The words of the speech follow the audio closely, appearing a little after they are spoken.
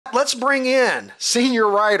Let's bring in senior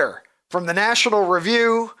writer from the National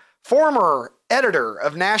Review, former editor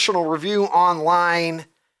of National Review Online.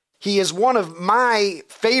 He is one of my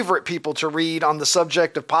favorite people to read on the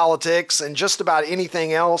subject of politics and just about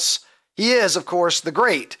anything else. He is, of course, the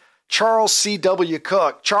great Charles C.W.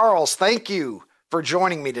 Cooke. Charles, thank you for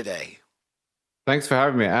joining me today. Thanks for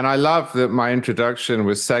having me. And I love that my introduction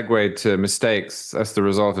was segued to mistakes as the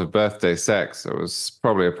result of birthday sex. It was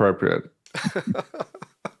probably appropriate.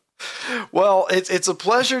 Well, it's a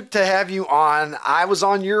pleasure to have you on. I was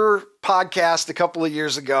on your podcast a couple of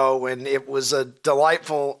years ago, and it was a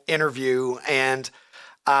delightful interview. And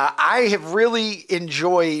I have really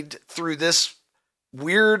enjoyed through this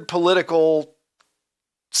weird political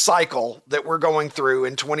cycle that we're going through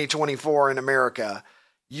in 2024 in America,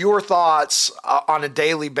 your thoughts on a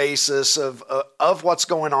daily basis of what's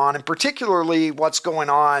going on, and particularly what's going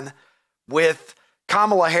on with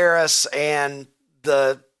Kamala Harris and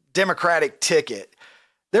the Democratic ticket.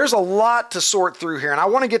 There's a lot to sort through here, and I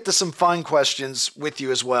want to get to some fun questions with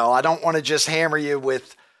you as well. I don't want to just hammer you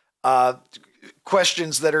with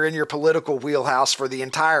questions that are in your political wheelhouse for the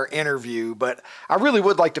entire interview, but I really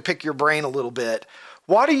would like to pick your brain a little bit.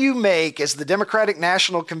 What do you make, as the Democratic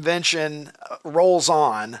National Convention rolls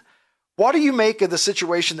on, what do you make of the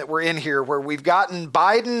situation that we're in here, where we've gotten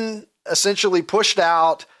Biden essentially pushed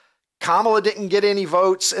out? Kamala didn't get any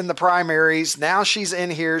votes in the primaries. Now she's in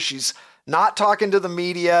here. She's not talking to the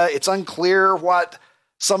media. It's unclear what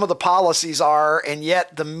some of the policies are, and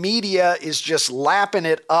yet the media is just lapping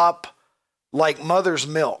it up like mother's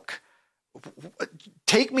milk.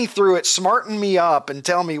 Take me through it, smarten me up, and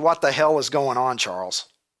tell me what the hell is going on, Charles.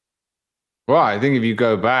 Well, I think if you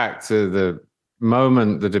go back to the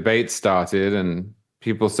moment the debate started and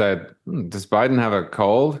people said, does Biden have a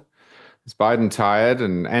cold? Is Biden tired?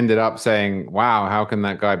 And ended up saying, wow, how can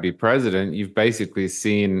that guy be president? You've basically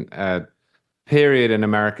seen a period in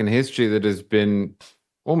American history that has been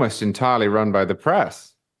almost entirely run by the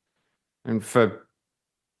press. And for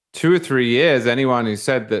 2 or 3 years, anyone who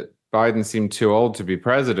said that Biden seemed too old to be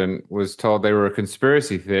president was told they were a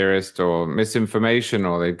conspiracy theorist or misinformation,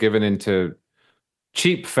 or they'd given into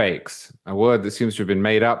cheap fakes, a word that seems to have been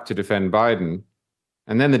made up to defend Biden.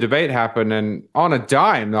 And then the debate happened, and on a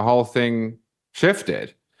dime, the whole thing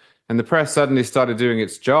shifted. And the press suddenly started doing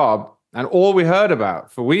its job. And all we heard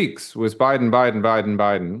about for weeks was Biden, Biden, Biden,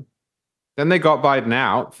 Biden. Then they got Biden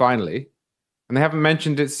out, finally, and they haven't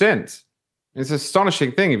mentioned it since. It's an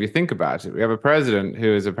astonishing thing if you think about it. We have a president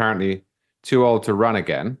who is apparently too old to run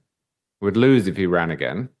again, would lose if he ran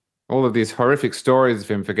again. All of these horrific stories of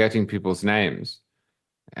him forgetting people's names.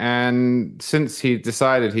 And since he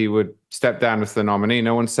decided he would step down as the nominee,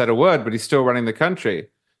 no one said a word, but he's still running the country.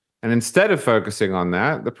 And instead of focusing on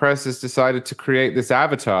that, the press has decided to create this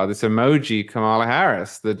avatar, this emoji Kamala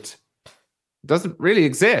Harris that doesn't really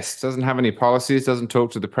exist, doesn't have any policies, doesn't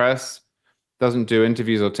talk to the press, doesn't do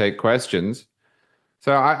interviews or take questions.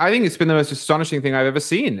 So I think it's been the most astonishing thing I've ever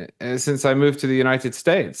seen since I moved to the United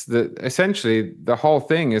States, that essentially the whole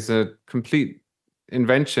thing is a complete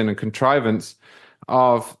invention and contrivance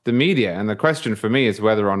of the media. And the question for me is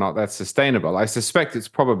whether or not that's sustainable. I suspect it's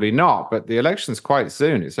probably not, but the election's quite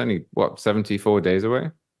soon. It's only, 74 days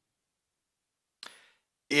away?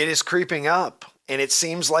 It is creeping up, and it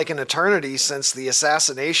seems like an eternity since the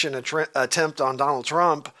assassination attempt on Donald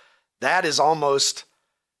Trump. That is almost,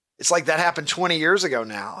 it's like that happened 20 years ago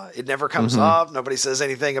now. It never comes up. Nobody says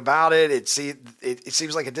anything about it. It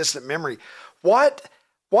seems like a distant memory. What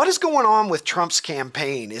is going on with Trump's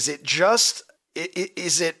campaign? Is it just,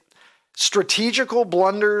 is it strategical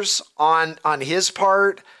blunders on his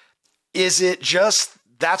part? Is it just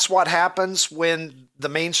that's what happens when the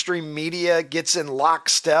mainstream media gets in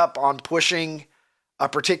lockstep on pushing a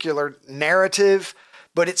particular narrative?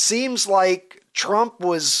 But it seems like Trump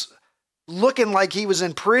was looking like he was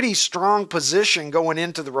in pretty strong position going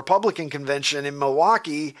into the Republican convention in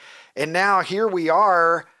Milwaukee. And now here we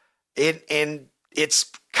are, and it's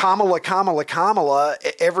Kamala, Kamala, Kamala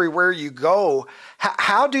everywhere you go.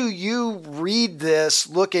 How do you read this,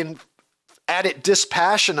 looking at it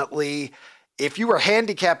dispassionately? If you were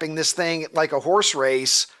handicapping this thing like a horse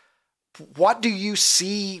race, what do you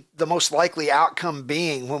see the most likely outcome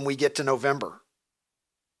being when we get to November?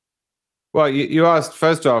 Well, you asked,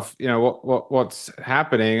 first off, what's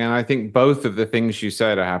happening, and I think both of the things you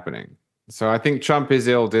said are happening. So I think Trump is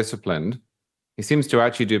ill-disciplined. He seems to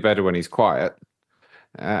actually do better when he's quiet.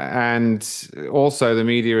 And also the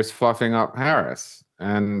media is fluffing up Harris.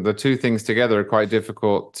 And the two things together are quite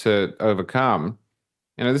difficult to overcome.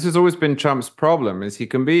 This has always been Trump's problem, is he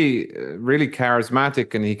can be really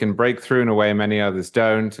charismatic and he can break through in a way many others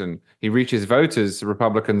don't. And he reaches voters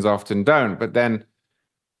Republicans often don't. But then,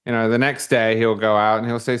 the next day he'll go out and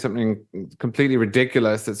he'll say something completely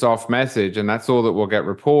ridiculous that's off message, and that's all that will get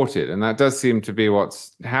reported. And that does seem to be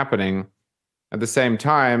what's happening. At the same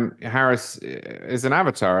time, Harris is an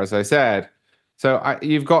avatar, as I said. So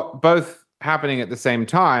you've got both happening at the same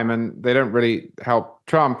time, and they don't really help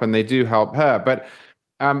Trump, and they do help her. But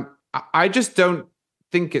I just don't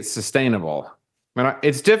think it's sustainable.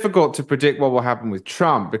 It's difficult to predict what will happen with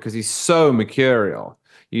Trump because he's so mercurial.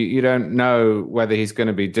 You don't know whether he's going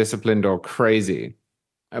to be disciplined or crazy.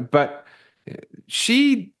 But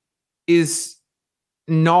she is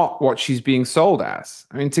not what she's being sold as.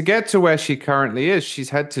 To get to where she currently is, she's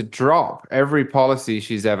had to drop every policy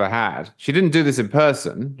she's ever had. She didn't do this in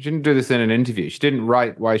person. She didn't do this in an interview. She didn't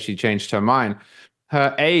write why she changed her mind.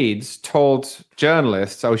 Her aides told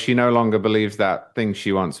journalists, she no longer believes that thing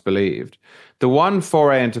she once believed. The one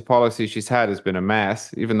foray into policy she's had has been a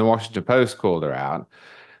mess. Even the Washington Post called her out.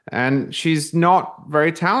 And she's not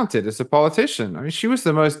very talented as a politician. She was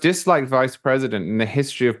the most disliked vice president in the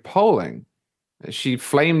history of polling. She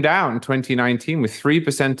flamed out in 2019 with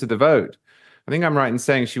 3% of the vote. I think I'm right in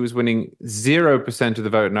saying she was winning 0% of the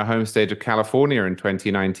vote in her home state of California in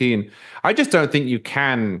 2019. I just don't think you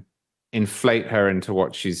can inflate her into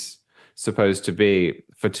what she's supposed to be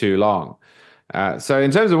for too long. So in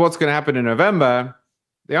terms of what's going to happen in November,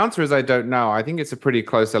 the answer is I don't know. I think it's a pretty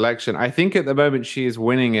close election. I think at the moment she is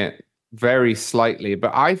winning it very slightly,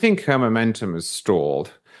 but I think her momentum has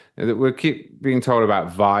stalled. We keep being told about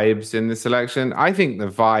vibes in this election. I think the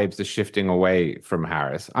vibes are shifting away from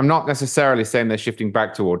Harris. I'm not necessarily saying they're shifting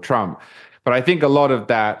back toward Trump, but I think a lot of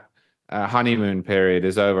that honeymoon period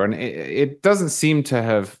is over. And it doesn't seem to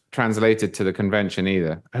have translated to the convention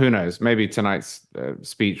either. Who knows? Maybe tonight's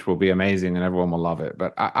speech will be amazing and everyone will love it.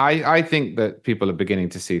 But I think that people are beginning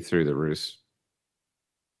to see through the ruse.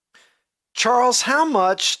 Charles, how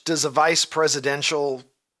much does a vice presidential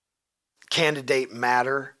candidate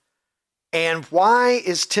matter? And why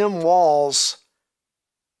is Tim Walz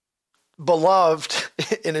beloved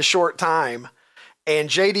in a short time? And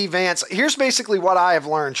J.D. Vance, here's basically what I have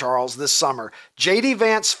learned, Charles, this summer. J.D.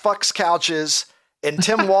 Vance fucks couches, and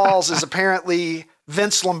Tim Walz is apparently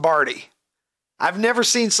Vince Lombardi. I've never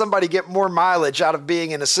seen somebody get more mileage out of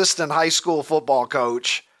being an assistant high school football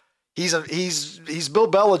coach. He's Bill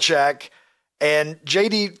Belichick, and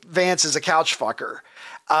J.D. Vance is a couch fucker.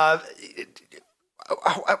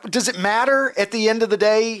 Does it matter at the end of the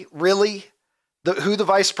day, really, who the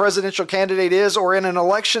vice presidential candidate is? Or in an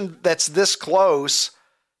election that's this close,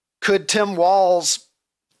 could Tim Walz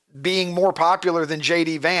being more popular than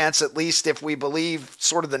J.D. Vance, at least if we believe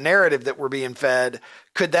sort of the narrative that we're being fed,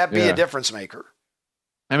 could that be a difference maker?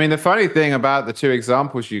 The funny thing about the two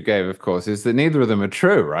examples you gave, of course, is that neither of them are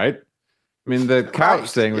true, right? The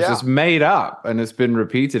couch thing was just made up and it's been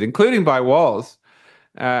repeated, including by Walz.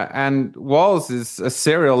 And Walz is a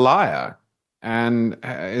serial liar and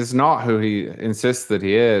is not who he insists that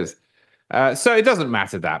he is. So it doesn't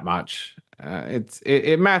matter that much.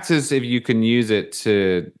 It matters if you can use it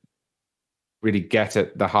to really get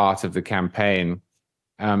at the heart of the campaign.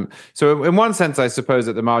 So in one sense, I suppose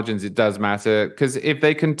at the margins, it does matter, because if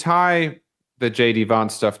they can tie the J.D.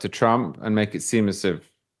 Vance stuff to Trump and make it seem as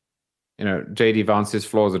if, J.D. Vance's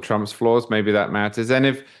flaws are Trump's flaws, maybe that matters. And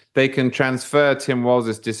if they can transfer Tim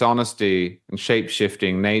Walz's dishonesty and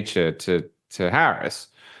shape-shifting nature to Harris,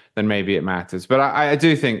 then maybe it matters. But I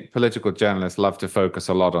do think political journalists love to focus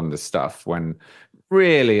a lot on this stuff when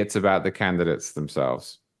really it's about the candidates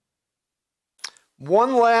themselves.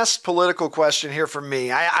 One last political question here from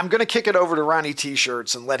me. I'm going to kick it over to Ronnie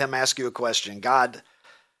T-Shirts and let him ask you a question. God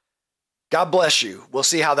bless you. We'll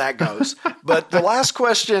see how that goes. But the last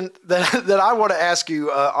question that I want to ask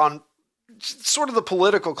you on sort of the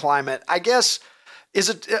political climate, I guess, is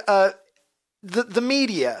it the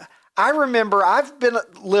media. I remember I've been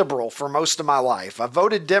liberal for most of my life. I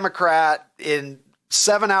voted Democrat in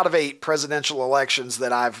 7 out of 8 presidential elections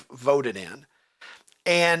that I've voted in.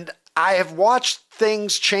 And I have watched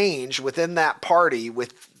things change within that party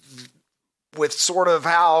with sort of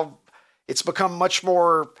how it's become much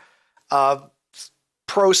more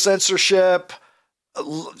pro-censorship,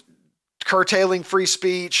 curtailing free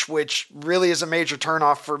speech, which really is a major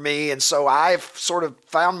turnoff for me. And so I've sort of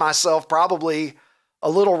found myself probably a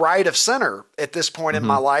little right of center at this point in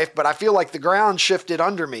my life, but I feel like the ground shifted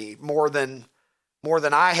under me more than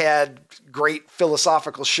I had great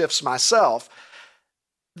philosophical shifts myself.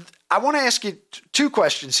 I want to ask you 2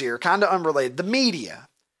 questions here, kind of unrelated. The media.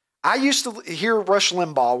 I used to hear Rush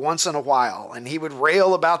Limbaugh once in a while, and he would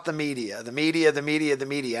rail about the media, the media, the media, the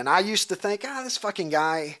media. And I used to think, this fucking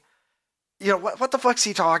guy, what the fuck's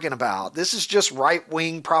he talking about? This is just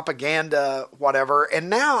right-wing propaganda, whatever. And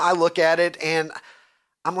now I look at it and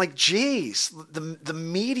I'm like, geez, the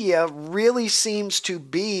media really seems to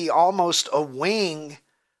be almost a wing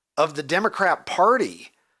of the Democrat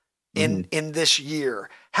Party in this year.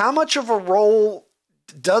 How much of a role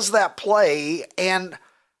does that play? And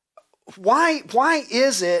why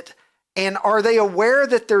is it? And are they aware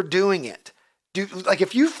that they're doing it?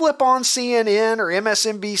 If you flip on CNN or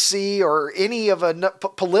MSNBC or any of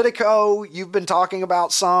Politico, you've been talking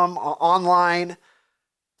about some online,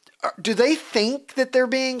 do they think that they're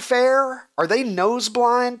being fair? Are they nose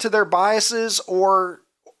blind to their biases, or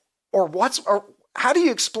how do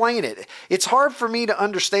you explain it? It's hard for me to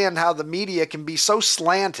understand how the media can be so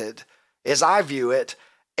slanted as I view it,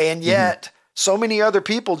 and yet so many other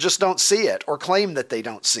people just don't see it or claim that they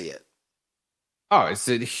don't see it. Oh, it's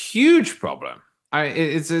a huge problem.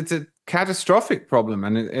 It's a catastrophic problem,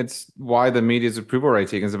 and it's why the media's approval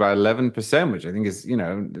rating is about 11%, which I think is,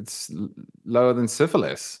 it's lower than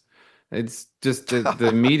syphilis. It's just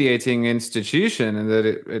the mediating institution, and that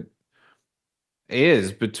it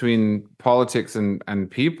is between politics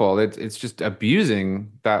and people. It's just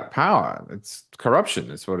abusing that power. It's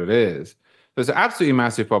corruption. It's what it is. There's an absolutely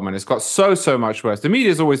massive problem, and it's got so much worse. The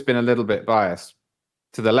media's always been a little bit biased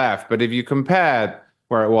to the left, but if you compare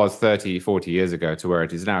where it was 30, 40 years ago to where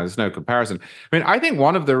it is now, there's no comparison. I mean, I think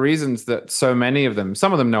one of the reasons that so many of them,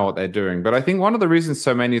 some of them know what they're doing, but I think one of the reasons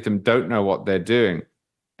so many of them don't know what they're doing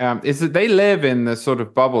is that they live in the sort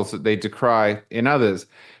of bubbles that they decry in others.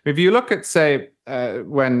 If you look at, say,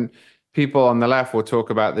 when people on the left will talk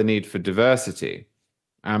about the need for diversity,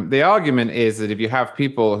 the argument is that if you have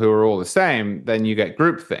people who are all the same, then you get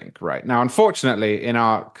groupthink, right? Now, unfortunately, in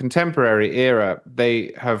our contemporary era,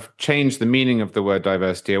 they have changed the meaning of the word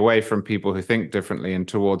diversity away from people who think differently and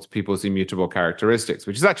towards people's immutable characteristics,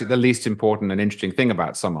 which is actually the least important and interesting thing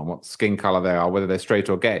about someone, what skin color they are, whether they're straight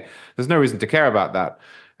or gay. There's no reason to care about that.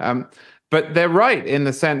 But they're right in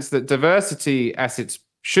the sense that diversity, as it's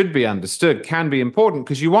should be understood, can be important,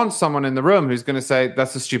 because you want someone in the room who's going to say,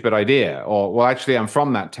 that's a stupid idea, or, well, actually, I'm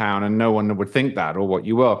from that town and no one would think that, or what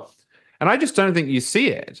you will. And I just don't think you see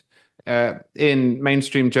it in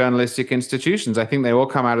mainstream journalistic institutions. I think they all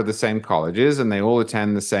come out of the same colleges and they all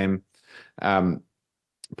attend the same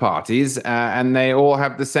parties, and they all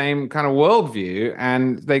have the same kind of worldview,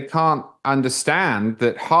 and they can't understand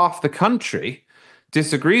that half the country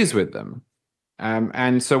disagrees with them.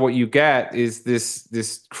 And so what you get is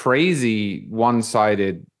this crazy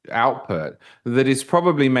one-sided output that is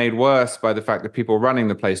probably made worse by the fact that people running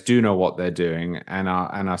the place do know what they're doing and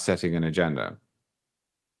are setting an agenda.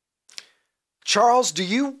 Charles, do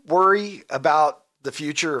you worry about the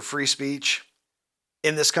future of free speech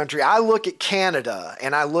in this country? I look at Canada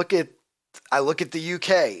and I look at the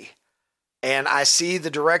UK, and I see the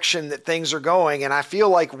direction that things are going, and I feel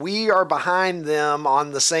like we are behind them on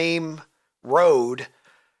the same road,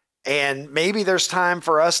 and maybe there's time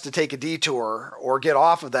for us to take a detour or get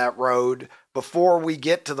off of that road before we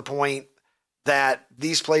get to the point that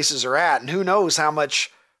these places are at. And who knows how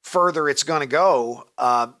much further it's going to go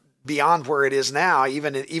beyond where it is now,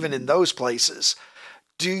 even in those places.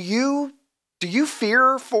 Do you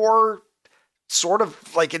fear for sort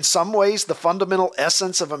of, like, in some ways, the fundamental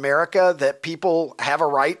essence of America, that people have a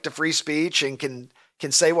right to free speech and can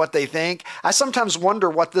say what they think? I sometimes wonder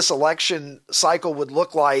what this election cycle would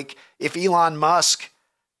look like if Elon Musk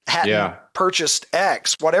hadn't purchased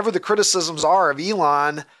X. Whatever the criticisms are of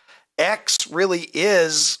Elon, X really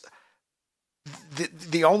is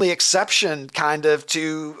the only exception, kind of,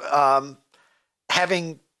 to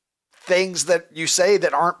having things that you say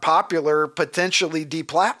that aren't popular potentially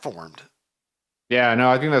deplatformed. Yeah, no,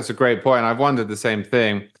 I think that's a great point. I've wondered the same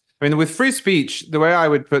thing. I mean, with free speech, the way I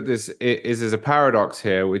would put this is there's a paradox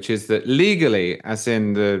here, which is that legally, as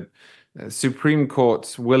in the Supreme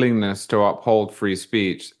Court's willingness to uphold free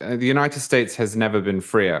speech, the United States has never been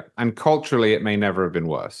freer, and culturally, it may never have been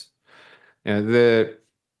worse. The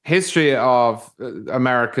history of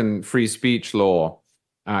American free speech law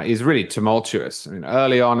is really tumultuous. I mean,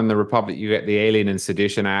 early on in the Republic, you get the Alien and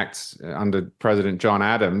Sedition Acts under President John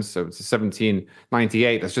Adams. So it's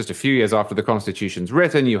 1798. That's just a few years after the Constitution's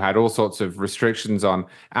written. You had all sorts of restrictions on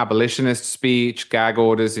abolitionist speech, gag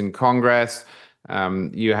orders in Congress.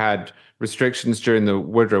 You had restrictions during the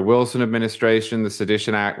Woodrow Wilson administration, the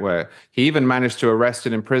Sedition Act, where he even managed to arrest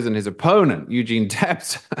and imprison his opponent, Eugene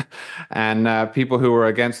Debs, and people who were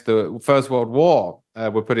against the First World War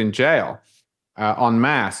were put in jail. en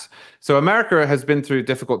masse. So America has been through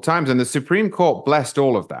difficult times, and the Supreme Court blessed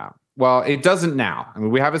all of that. Well, it doesn't now. I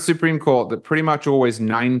mean, we have a Supreme Court that pretty much always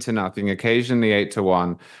 9-0, occasionally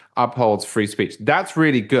 8-1, upholds free speech. That's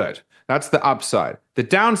really good. That's the upside. The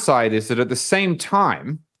downside is that at the same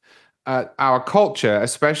time, our culture,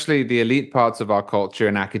 especially the elite parts of our culture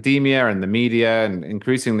in academia and the media and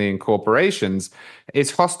increasingly in corporations, is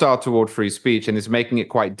hostile toward free speech and is making it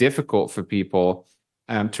quite difficult for people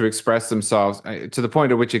to express themselves to the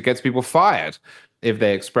point at which it gets people fired if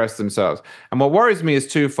they express themselves. And what worries me is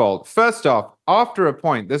twofold. First off, after a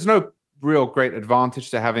point, there's no real great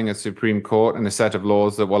advantage to having a Supreme Court and a set of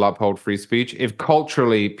laws that will uphold free speech if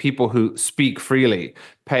culturally people who speak freely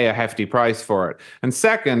pay a hefty price for it. And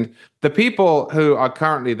second, the people who are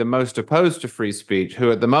currently the most opposed to free speech,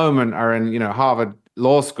 who at the moment are in, Harvard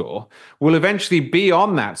Law School, will eventually be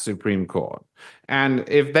on that Supreme Court. And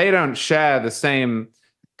if they don't share the same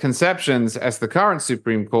conceptions as the current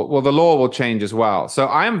Supreme Court, well, the law will change as well. So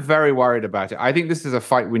I am very worried about it. I think this is a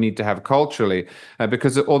fight we need to have culturally,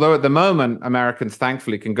 because although at the moment Americans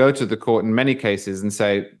thankfully can go to the court in many cases and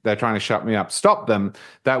say they're trying to shut me up, stop them,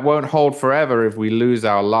 that won't hold forever if we lose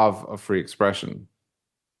our love of free expression.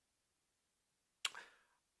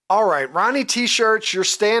 All right, Ronnie T-shirts, you're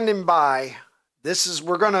standing by.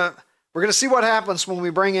 We're gonna see what happens when we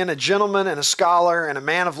bring in a gentleman and a scholar and a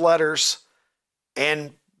man of letters,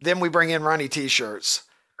 and then we bring in Ronnie T-shirts.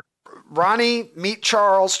 Ronnie, meet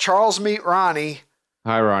Charles. Charles, meet Ronnie.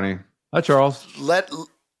 Hi, Ronnie. Hi, Charles. Let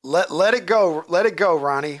it go. Let it go,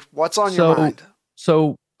 Ronnie. What's on your mind?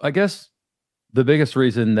 So I guess the biggest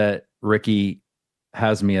reason that Ricky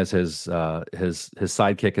has me as his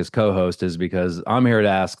sidekick, his co-host, is because I'm here to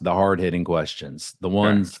ask the hard-hitting questions.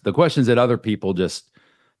 The questions that other people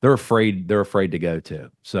they're afraid to go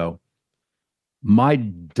to. So my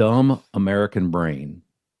dumb American brain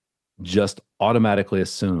just automatically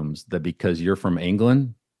assumes that because you're from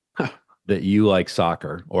England, that you like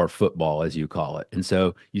soccer or football, as you call it. And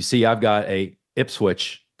so you see, I've got a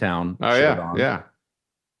Ipswich Town shirt on. Yeah.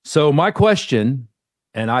 So my question,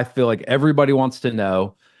 and I feel like everybody wants to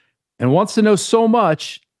know so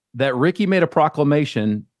much that Ricky made a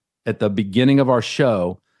proclamation at the beginning of our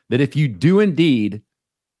show that if you do indeed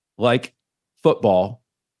like football,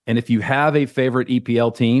 and if you have a favorite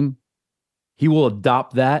EPL team, he will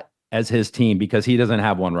adopt that as his team because he doesn't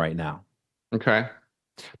have one right now. Okay.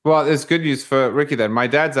 Well, there's good news for Ricky then. My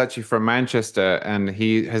dad's actually from Manchester, and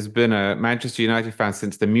he has been a Manchester United fan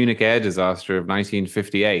since the Munich air disaster of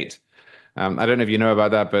 1958. I don't know if you know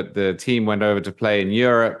about that, but the team went over to play in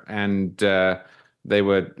Europe, and they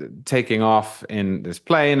were taking off in this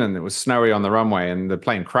plane, and it was snowy on the runway, and the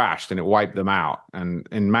plane crashed, and it wiped them out. And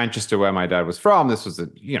in Manchester, where my dad was from, this was a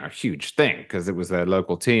huge thing because it was their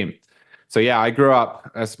local team. So yeah, I grew up,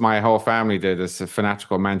 as my whole family did, as a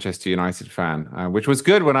fanatical Manchester United fan, which was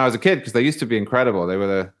good when I was a kid because they used to be incredible. They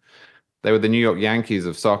were the New York Yankees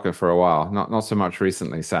of soccer for a while. Not so much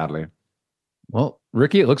recently, sadly. Well,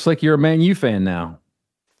 Ricky, it looks like you're a Man U fan now.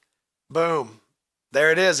 Boom.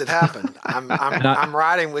 There it is. It happened. I'm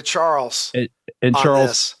riding with Charles. And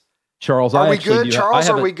Charles, are we good? Charles,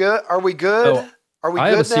 are we good? Are we good? Are we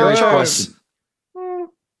good now, Charles? Question.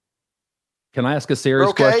 Can I ask a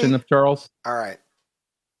serious question of Charles? All right.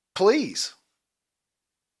 Please.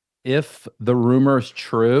 If the rumor is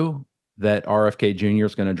true that RFK Jr.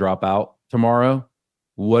 is going to drop out tomorrow,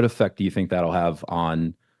 what effect do you think that'll have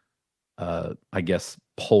on, I guess,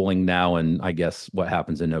 polling now and I guess what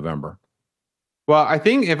happens in November? Well, I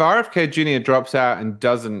think if RFK Jr. drops out and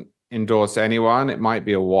doesn't endorse anyone, it might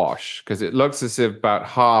be a wash because it looks as if about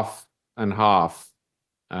half and half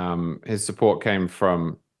his support came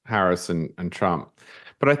from Harris and Trump.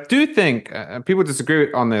 But I do think, people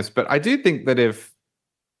disagree on this, but I do think that if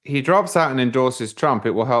he drops out and endorses Trump,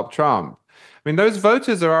 it will help Trump. I mean, those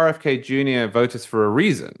voters are RFK Jr. voters for a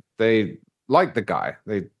reason. They like the guy.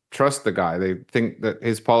 They trust the guy. They think that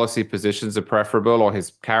his policy positions are preferable or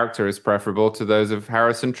his character is preferable to those of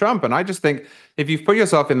Harris and Trump. And I just think if you've put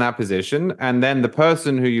yourself in that position and then the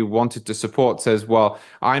person who you wanted to support says, well,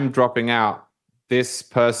 I'm dropping out, this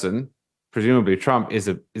person, presumably Trump, is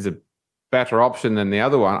a better option than the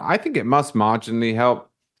other one, I think it must marginally help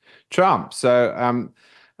Trump. So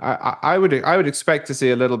I would expect to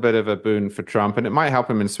see a little bit of a boon for Trump, and it might help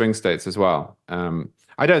him in swing states as well.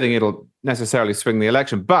 I don't think it'll necessarily swing the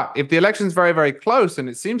election, but if the election's very, very close, and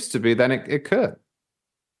it seems to be, then it could.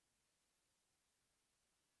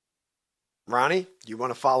 Ronnie, you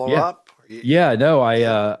want to follow up? Yeah, no, I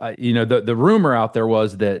the rumor out there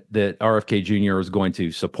was that RFK Jr. is going to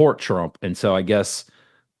support Trump, and so I guess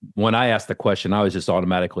when I asked the question, I was just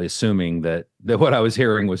automatically assuming that what I was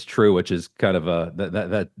hearing was true, which is kind of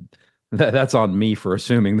that's on me for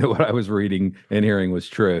assuming that what I was reading and hearing was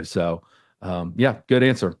true. So, yeah, good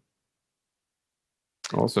answer.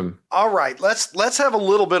 Awesome. All right, let's have a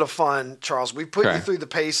little bit of fun, Charles. We put you through the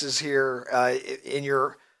paces here in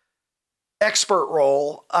your expert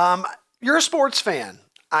role. You're a sports fan,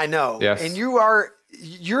 I know, yes, and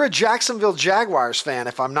you're a Jacksonville Jaguars fan,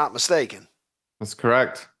 if I'm not mistaken. That's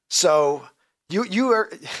correct. So you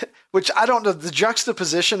are, which I don't know the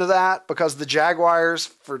juxtaposition of that, because the Jaguars,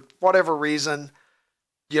 for whatever reason,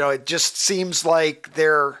 it just seems like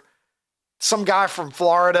they're some guy from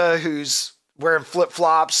Florida who's wearing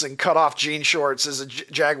flip-flops and cut-off jean shorts as a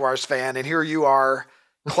Jaguars fan, and here you are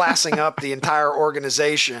classing up the entire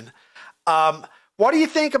organization. What do you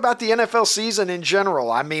think about the NFL season in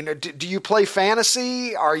general? I mean, do you play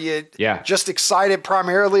fantasy? Are you just excited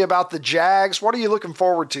primarily about the Jags? What are you looking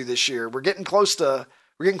forward to this year? We're getting close to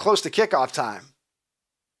kickoff time.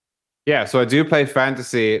 Yeah, so I do play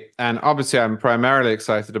fantasy, and obviously I'm primarily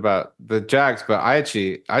excited about the Jags, but I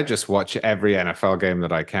just watch every NFL game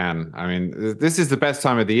that I can. I mean, this is the best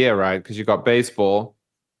time of the year, right? Because you've got baseball,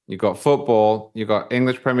 you've got football, you've got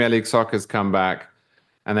English Premier League soccer's come back,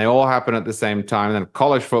 and they all happen at the same time, and then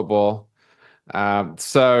college football.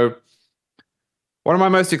 So what am I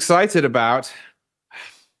most excited about?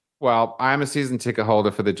 Well, I am a season ticket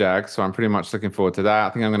holder for the Jags, so I'm pretty much looking forward to that. I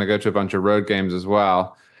think I'm going to go to a bunch of road games as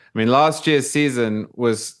well. I mean, last year's season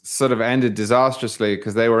was sort of ended disastrously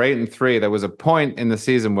because they were 8-3. There was a point in the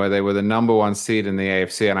season where they were the number one seed in the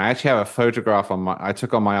AFC, and I actually have a photograph I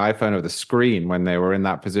took on my iPhone of the screen when they were in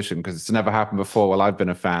that position, because it's never happened before while I've been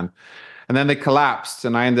a fan. And then they collapsed,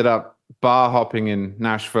 and I ended up bar hopping in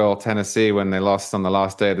Nashville, Tennessee, when they lost on the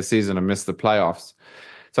last day of the season and missed the playoffs.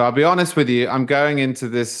 So I'll be honest with you, I'm going into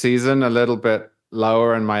this season a little bit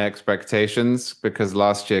lower in my expectations because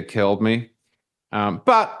last year killed me.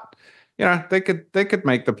 But they could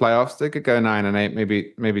make the playoffs. They could go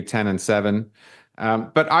 9-8, maybe 10-7.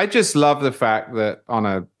 But I just love the fact that on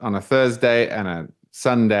a Thursday and a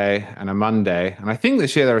Sunday and a Monday, and I think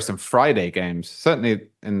this year there are some Friday games. Certainly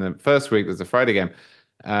in the first week there's a Friday game.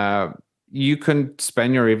 You can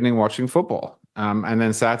spend your evening watching football, and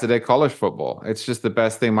then Saturday college football. It's just the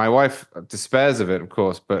best thing. My wife despairs of it, of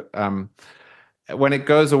course, but when it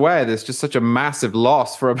goes away, there's just such a massive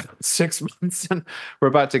loss for about 6 months, and we're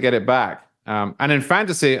about to get it back. And in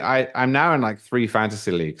fantasy, I'm now in like 3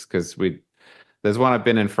 fantasy leagues, because there's one I've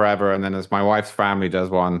been in forever, and then there's my wife's family does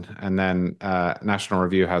one, and then National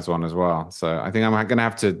Review has one as well. So I think I'm going to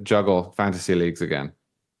have to juggle fantasy leagues again.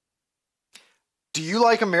 Do you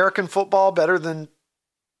like American football better than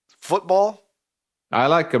football? I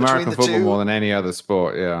like American football more than any other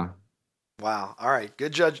sport. Yeah. Wow. All right.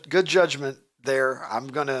 Good judgment there. I'm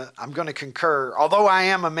gonna concur. Although I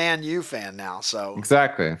am a Man U fan now, so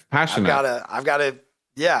exactly passionate. Passionate. I've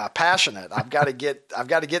got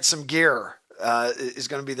to get some gear. Is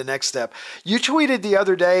going to be the next step. You tweeted the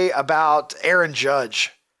other day about Aaron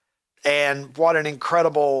Judge and what an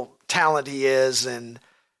incredible talent he is, and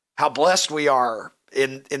how blessed we are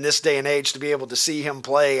in this day and age to be able to see him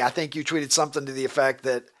play. I think you tweeted something to the effect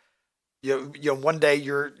that one day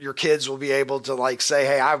your kids will be able to like say,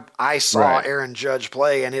 "Hey, I saw Aaron Judge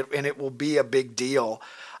play," and it will be a big deal.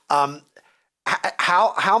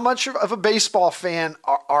 How much of a baseball fan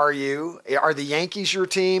are you? Are the Yankees your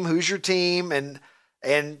team? Who's your team? And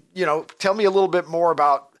tell me a little bit more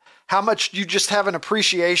about how much you just have an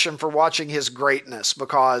appreciation for watching his greatness,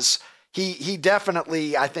 because he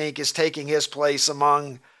definitely, I think, is taking his place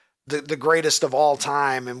among the greatest of all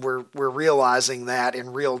time, and we're realizing that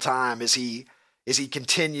in real time as he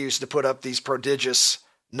continues to put up these prodigious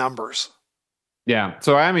numbers. Yeah,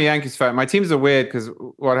 so I am a Yankees fan. My teams are weird because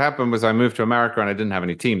what happened was I moved to America and I didn't have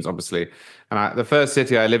any teams, obviously. And the first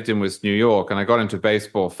city I lived in was New York, and I got into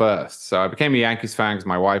baseball first. So I became a Yankees fan because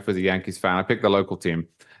my wife was a Yankees fan. I picked the local team.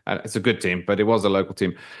 It's a good team, but it was a local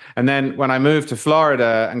team. And then when I moved to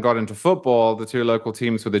Florida and got into football, the 2 local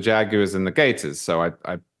teams were the Jaguars and the Gators. So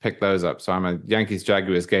I picked those up. So I'm a Yankees,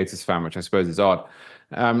 Jaguars, Gators fan, which I suppose is odd.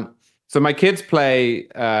 So my kids play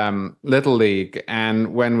Little League,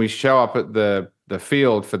 and when we show up at the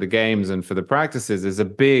field for the games and for the practices, there's a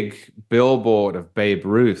big billboard of Babe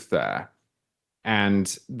Ruth there.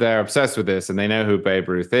 And they're obsessed with this, and they know who Babe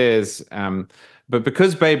Ruth is. But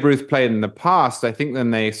because Babe Ruth played in the past, I think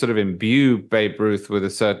then they sort of imbue Babe Ruth with a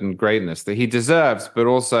certain greatness that he deserves, but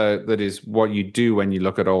also that is what you do when you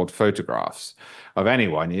look at old photographs of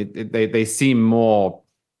anyone. They seem more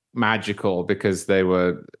magical because they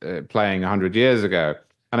were playing 100 years ago.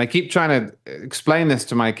 And I keep trying to explain this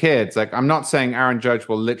to my kids. Like, I'm not saying Aaron Judge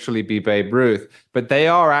will literally be Babe Ruth, but they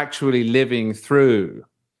are actually living through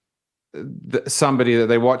somebody that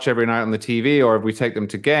they watch every night on the TV, or if we take them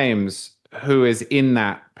to games, who is in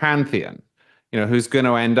that pantheon, who's going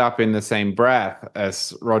to end up in the same breath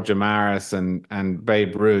as Roger Maris and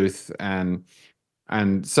Babe Ruth and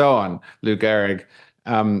so on, Lou Gehrig.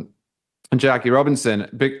 And Jackie Robinson,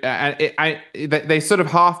 they sort of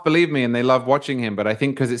half believe me and they love watching him, but I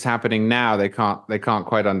think because it's happening now, they can't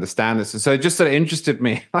quite understand this. And so it just sort of interested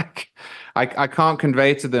me. Like, I can't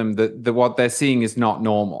convey to them that what they're seeing is not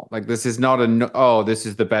normal. Like, this is not this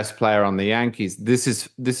is the best player on the Yankees. This is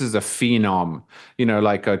a phenom,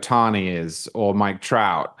 like Ohtani is, or Mike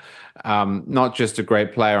Trout. Not just a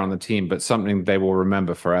great player on the team, but something they will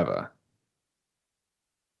remember forever.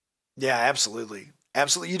 Yeah, absolutely.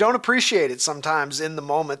 Absolutely. You don't appreciate it sometimes in the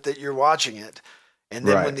moment that you're watching it. And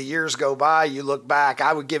then when the years go by, you look back.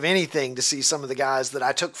 I would give anything to see some of the guys that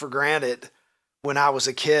I took for granted when I was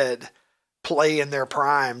a kid play in their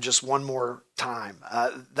prime just one more time.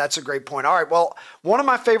 That's a great point. All right. Well, one of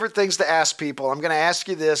my favorite things to ask people, I'm going to ask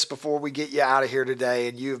you this before we get you out of here today,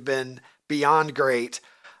 and you've been beyond great.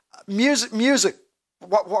 Music.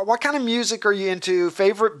 What kind of music are you into?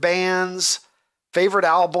 Favorite bands? Favorite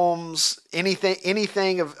albums,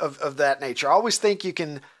 anything of that nature. I always think you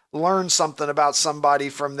can learn something about somebody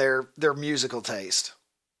from their musical taste.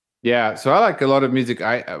 Yeah, so I like a lot of music.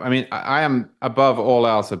 I mean, I am above all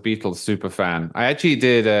else a Beatles super fan. I actually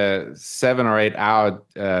did a 7 or 8 hour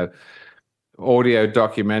audio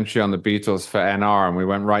documentary on the Beatles for NR, and we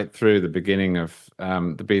went right through the beginning of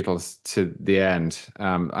the Beatles to the end.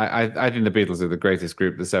 I think the Beatles are the greatest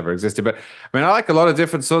group that's ever existed. But I mean, I like a lot of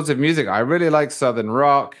different sorts of music. I really like Southern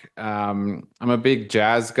rock. I'm a big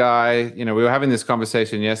jazz guy. We were having this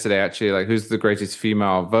conversation yesterday, actually, like, who's the greatest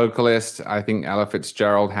female vocalist? I think Ella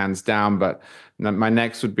Fitzgerald, hands down. But my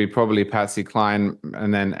next would be probably Patsy Cline,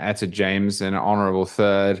 and then Etta James in an honorable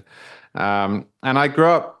third. And I grew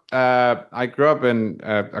up in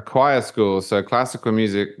a choir school, so classical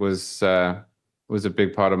music was a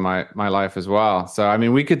big part of my life as well. So I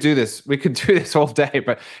mean, we could do this all day.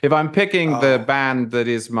 But if I'm picking the band that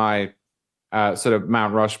is my sort of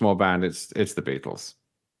Mount Rushmore band, it's the Beatles.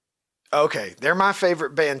 Okay, they're my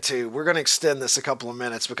favorite band too. We're going to extend this a couple of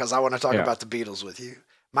minutes because I want to talk about the Beatles with you.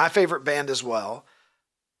 My favorite band as well.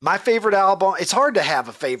 My favorite album. It's hard to have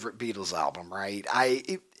a favorite Beatles album, right?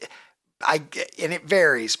 And it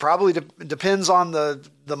varies. Probably depends on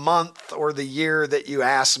the month or the year that you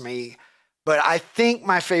ask me. But I think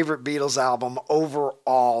my favorite Beatles album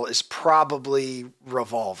overall is probably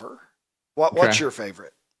Revolver. What's your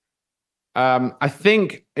favorite? I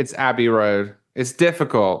think it's Abbey Road. It's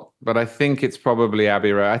difficult, but I think it's probably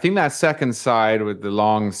Abbey Road. I think that second side with the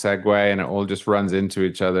long segue and it all just runs into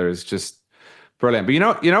each other is just brilliant. But you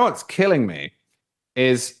know what's killing me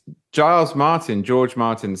is George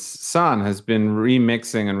Martin's son, has been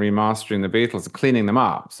remixing and remastering the Beatles and cleaning them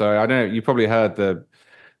up. So I don't know, you probably heard the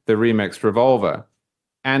remixed Revolver.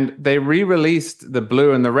 And they re-released the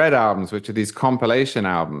Blue and the Red albums, which are these compilation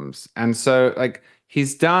albums. And so, like,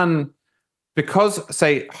 he's done, because,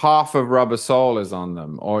 say, half of Rubber Soul is on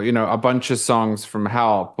them, or, a bunch of songs from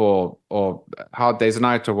Help or Hard Day's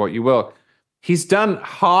Night or what you will, he's done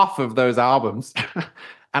half of those albums.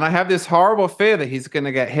 And I have this horrible fear that he's going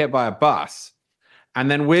to get hit by a bus.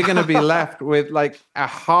 And then we're going to be left with like a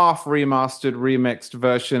half remastered, remixed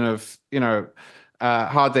version of,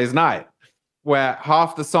 Hard Day's Night, where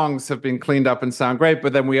half the songs have been cleaned up and sound great,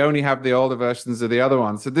 but then we only have the older versions of the other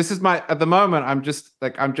ones. So this is at the moment, I'm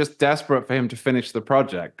just desperate for him to finish the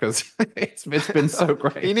project because it's been so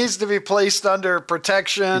great. He needs to be placed under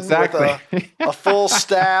protection with a full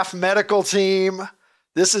staff medical team.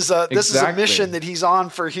 This is a mission that he's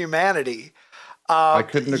on for humanity. I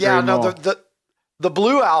couldn't agree more. The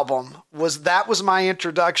Blue album was my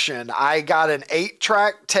introduction. I got an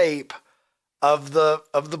 8-track tape of the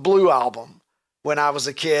Blue album when I was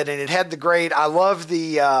a kid, and it had the great. I love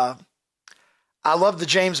the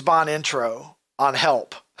James Bond intro on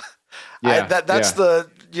Help. Yeah,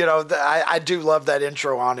 I do love that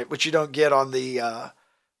intro on it, which you don't get on the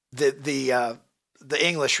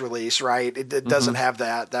English release, right? It doesn't have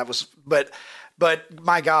that. That was, but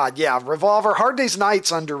my God, yeah, Revolver, Hard Day's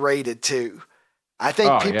Night's underrated too. I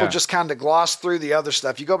think people just kind of gloss through the other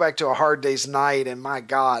stuff. You go back to a Hard Day's Night, and my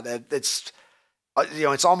God, it's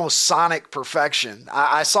almost sonic perfection.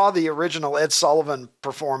 I saw the original Ed Sullivan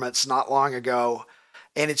performance not long ago,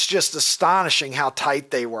 and it's just astonishing how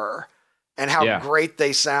tight they were and how great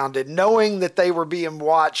they sounded, knowing that they were being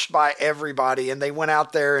watched by everybody, and they went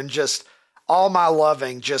out there and just all my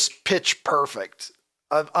loving, just pitch perfect.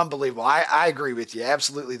 Unbelievable. I agree with you.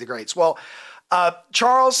 Absolutely the greats. Well,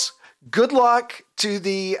 Charles, good luck to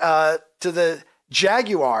the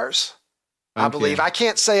Jaguars. I believe I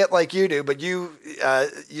can't say it like you do, but you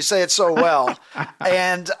say it so well.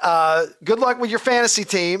 And good luck with your fantasy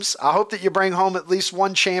teams. I hope that you bring home at least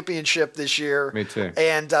one championship this year. Me too.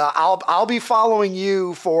 And I'll be following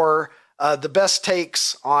you for the best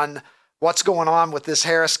takes on what's going on with this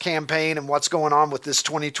Harris campaign and what's going on with this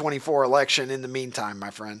 2024 election in the meantime,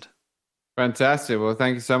 my friend. Fantastic. Well,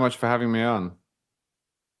 thank you so much for having me on.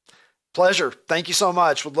 Pleasure. Thank you so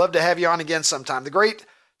much. Would love to have you on again sometime. The great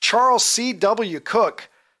Charles C.W. Cooke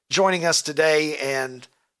joining us today, and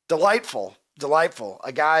delightful.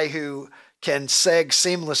 A guy who can seg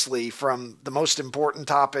seamlessly from the most important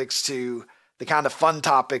topics to the kind of fun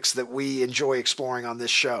topics that we enjoy exploring on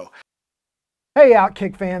this show. Hey,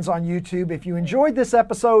 OutKick fans on YouTube, if you enjoyed this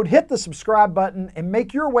episode, hit the subscribe button and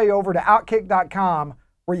make your way over to OutKick.com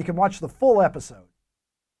where you can watch the full episode.